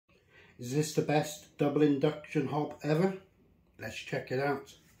Is this the best double induction hob ever? Let's check it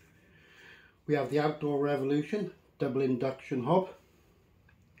out. We have the Outdoor Revolution double induction hob.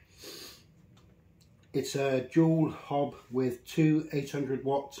 It's a dual hob with two 800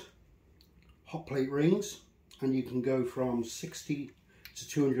 watt hot plate rings, and you can go from 60 to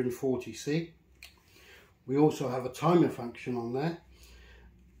 240C. We also have a timer function on there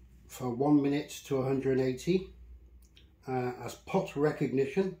for 1 minute to 180 as pot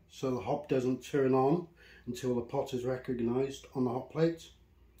recognition, so the hob doesn't turn on until the pot is recognised on the hot plate.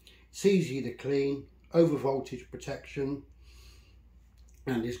 It's easy to clean, over voltage protection,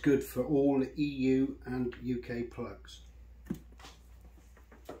 and is good for all EU and UK plugs.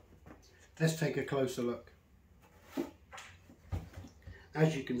 Let's take a closer look.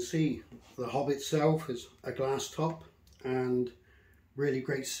 As you can see, the hob itself is a glass top and really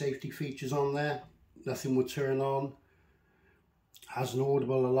great safety features on there. Nothing will turn on. Has an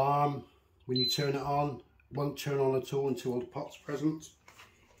audible alarm when you turn it on. It won't turn on at all until the pot's present.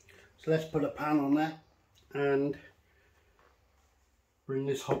 So let's put a pan on there and bring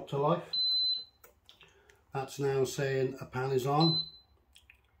this hob to life. That's now saying a pan is on.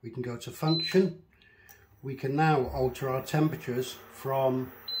 We can go to function. We can now alter our temperatures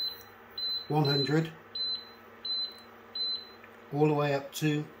from 100 all the way up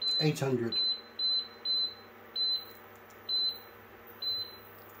to 800.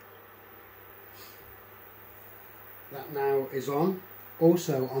 That now is on.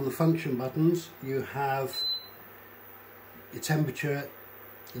 Also on the function buttons you have your temperature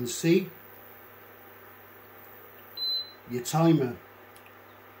in C, your timer,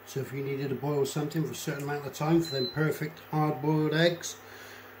 so if you needed to boil something for a certain amount of time for them perfect hard boiled eggs,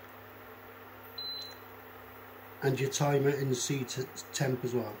 and your timer in C temp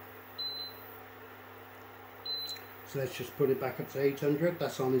as well. So let's just put it back up to 800.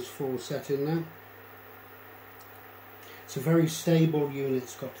 That's on its full setting now. It's a very stable unit.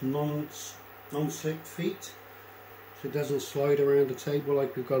 It's got non-slip feet, so it doesn't slide around the table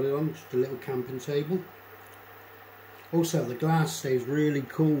like we've got it on, just a little camping table. Also the glass stays really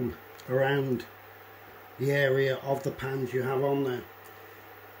cool around the area of the pans you have on there.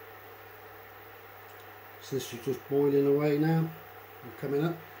 So this is just boiling away now and coming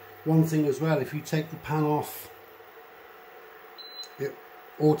up. One thing as well, if you take the pan off, it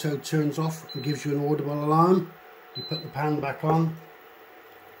auto turns off and gives you an audible alarm. You put the pan back on,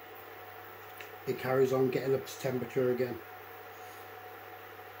 it carries on getting up to temperature again.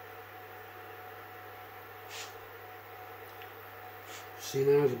 See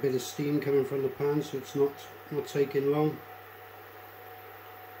now there's a bit of steam coming from the pan, so it's not taking long.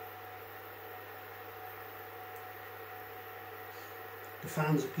 The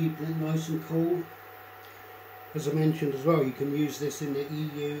fans are keeping it nice and cool. As I mentioned as well, you can use this in the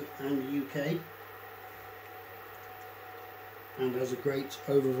EU and UK, and has a great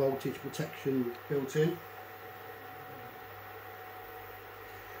over voltage protection built in.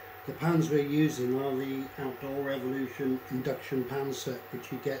 The pans we're using are the Outdoor Revolution induction pan set,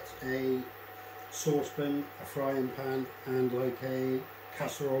 which you get a saucepan, a frying pan and like a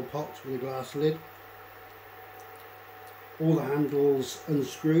casserole pot with a glass lid. All the handles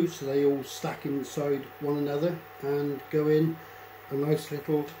unscrew, so they all stack inside one another and go in a nice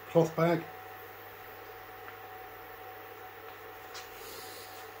little cloth bag.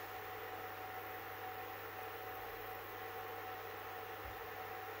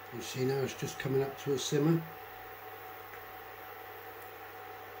 You see now it's just coming up to a simmer.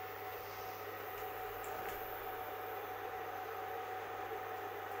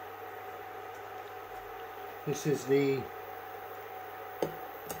 This is the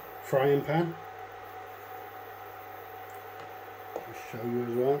frying pan. I'll show you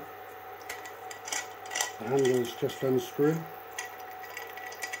as well. The handles just unscrew.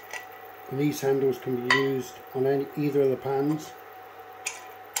 And these handles can be used on either of the pans.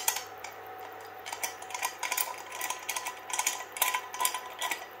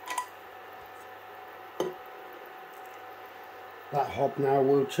 That hob now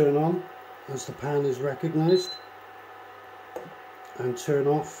will turn on as the pan is recognised, and turn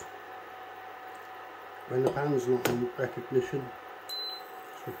off when the pan's not on recognition.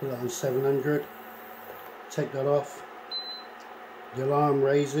 So put that on 700, take that off, the alarm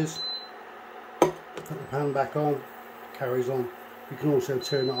raises, put the pan back on, carries on. You can also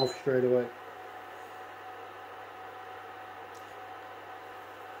turn it off straight away.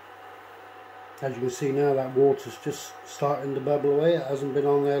 As you can see now, that water's just starting to bubble away. It hasn't been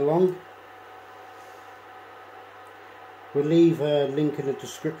on there long. We'll leave a link in the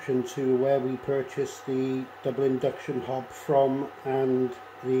description to where we purchased the double induction hob from and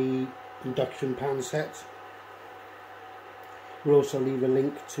the induction pan set. We'll also leave a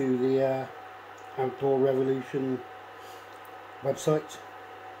link to the Outdoor Revolution website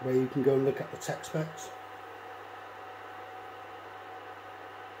where you can go and look at the tech specs.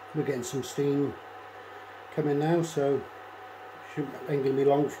 We're getting some steam coming now, so ain't going to be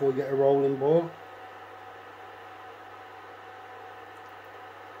long before we get a rolling boil.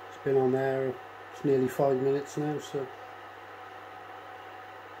 It's been on there, it's nearly 5 minutes now, so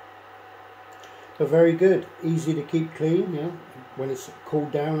very good, easy to keep clean. You know, when it's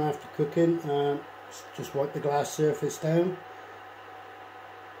cooled down after cooking, just wipe the glass surface down,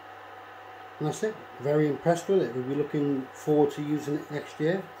 and that's it. Very impressed with it. We'll be looking forward to using it next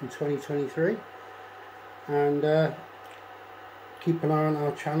year in 2023, and keep an eye on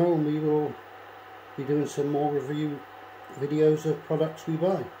our channel, and we will be doing some more review videos of products we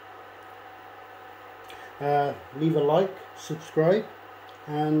buy. Leave a like, subscribe,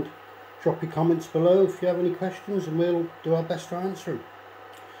 and drop your comments below if you have any questions, and we'll do our best to answer them.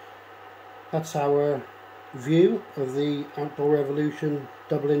 That's our view of the Outdoor Revolution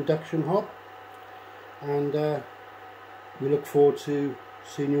double induction hob, and we look forward to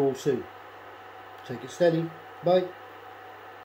seeing you all soon. Take it steady. Bye.